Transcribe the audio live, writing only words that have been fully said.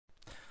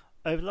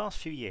Over the last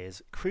few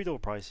years, crude oil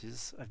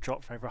prices have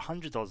dropped from over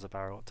 $100 a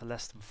barrel to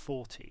less than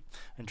 40,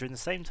 and during the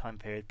same time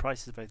period,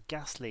 prices of both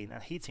gasoline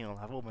and heating oil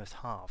have almost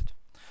halved.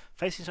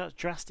 Facing such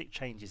drastic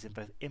changes in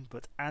both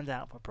input and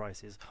output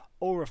prices,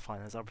 oil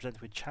refiners are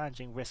presented with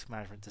challenging risk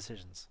management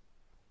decisions.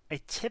 A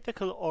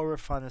typical oil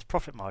refiner's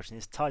profit margin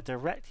is tied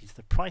directly to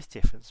the price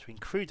difference between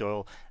crude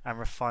oil and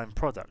refined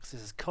products.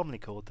 This is commonly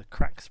called the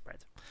crack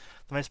spread.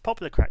 The most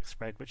popular crack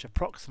spread, which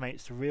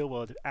approximates the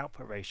real-world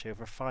output ratio of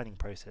a refining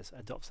process,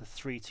 adopts a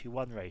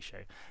 3-to-1 ratio,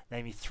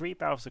 namely 3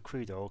 barrels of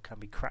crude oil can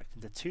be cracked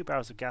into 2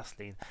 barrels of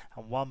gasoline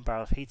and 1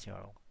 barrel of heating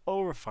oil.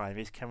 Oil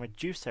refineries can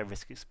reduce their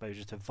risk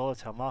exposure to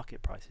volatile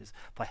market prices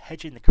by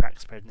hedging the crack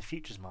spread in the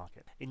futures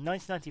market. In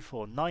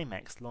 1994,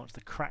 NYMEX launched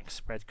the crack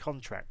spread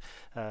contract,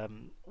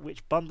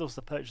 which bundles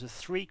the purchase of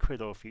 3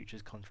 crude oil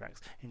futures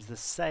contracts into the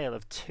sale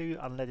of 2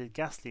 unleaded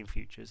gasoline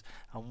futures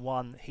and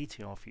 1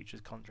 heating oil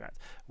futures contract,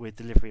 with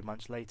delivery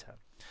months later.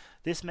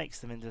 This makes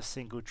them into a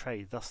single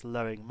trade, thus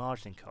lowering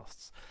margining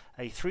costs.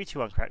 A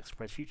 3-to-1 crack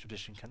spread future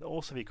position can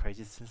also be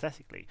created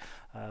synthetically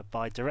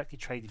by directly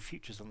trading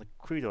futures on the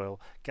crude oil,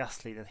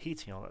 gasoline and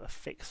heating oil at a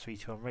fixed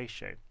 3-to-1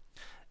 ratio.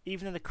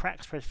 Even though the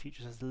crack spread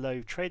futures has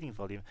low trading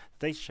volume,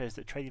 the data shows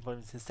that trading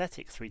volume in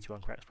synthetic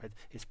 3-to-1 crack spread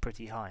is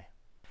pretty high.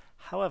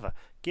 However,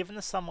 given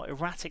the somewhat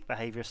erratic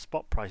behaviour of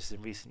spot prices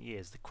in recent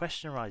years, the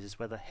question arises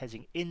whether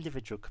hedging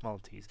individual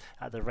commodities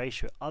at the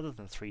ratio other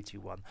than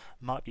 3-to-1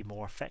 might be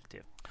more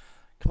effective.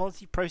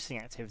 Commodity processing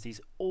activities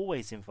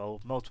always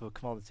involve multiple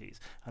commodities,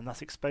 and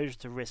thus exposure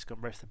to risk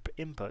on both the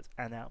input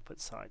and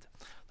output side.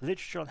 The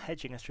literature on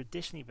hedging has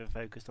traditionally been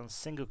focused on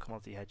single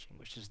commodity hedging,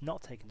 which does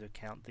not take into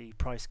account the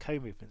price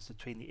co-movements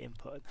between the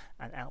input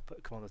and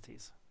output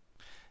commodities.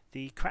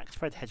 The crack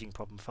spread hedging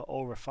problem for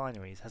oil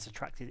refineries has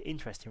attracted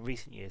interest in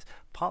recent years,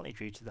 partly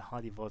due to the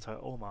highly volatile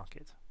oil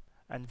market.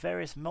 And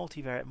various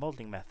multivariate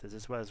modelling methods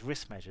as well as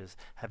risk measures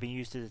have been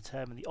used to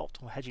determine the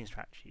optimal hedging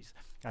strategies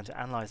and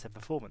to analyse their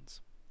performance.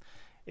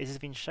 It has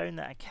been shown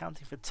that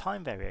accounting for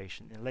time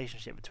variation in the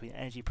relationship between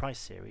energy price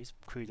series,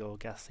 crude oil,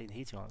 gasoline,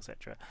 heating oil,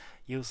 etc.,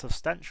 yields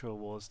substantial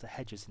rewards to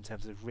hedgers in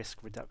terms of risk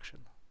reduction.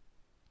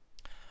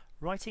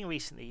 Writing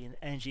recently in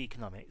Energy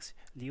Economics,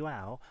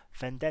 Liao,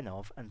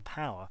 Vendenov and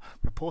Power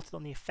reported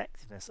on the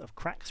effectiveness of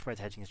crack spread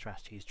hedging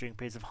strategies during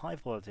periods of high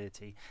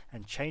volatility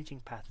and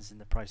changing patterns in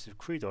the price of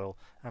crude oil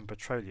and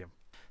petroleum.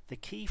 The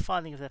key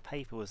finding of their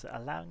paper was that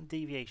allowing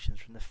deviations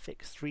from the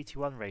fixed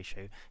 3-to-1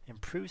 ratio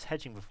improves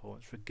hedging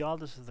performance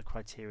regardless of the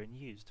criterion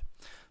used.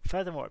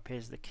 Furthermore, it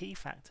appears that the key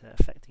factor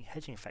affecting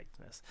hedging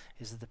effectiveness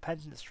is the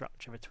dependent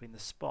structure between the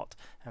spot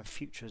and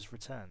futures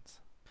returns.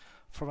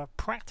 From a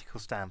practical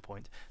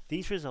standpoint,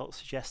 these results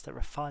suggest that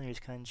refineries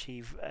can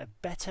achieve a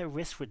better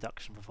risk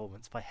reduction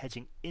performance by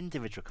hedging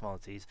individual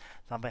commodities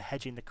than by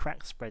hedging the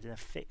crack spread in a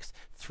fixed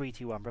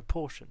 3-to-1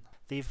 proportion.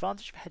 The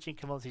advantage of hedging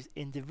commodities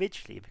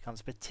individually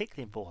becomes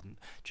particularly important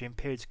during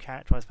periods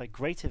characterized by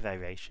greater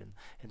variation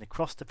in the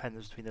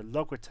cross-dependence between the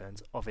log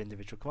returns of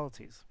individual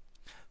commodities.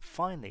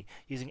 Finally,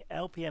 using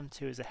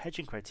LBM2 as a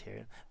hedging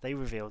criterion, they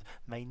revealed,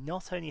 may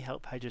not only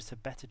help hedgers to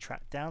better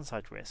track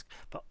downside risk,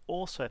 but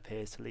also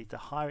appears to lead to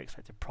higher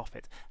expected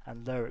profit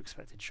and lower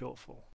expected shortfall.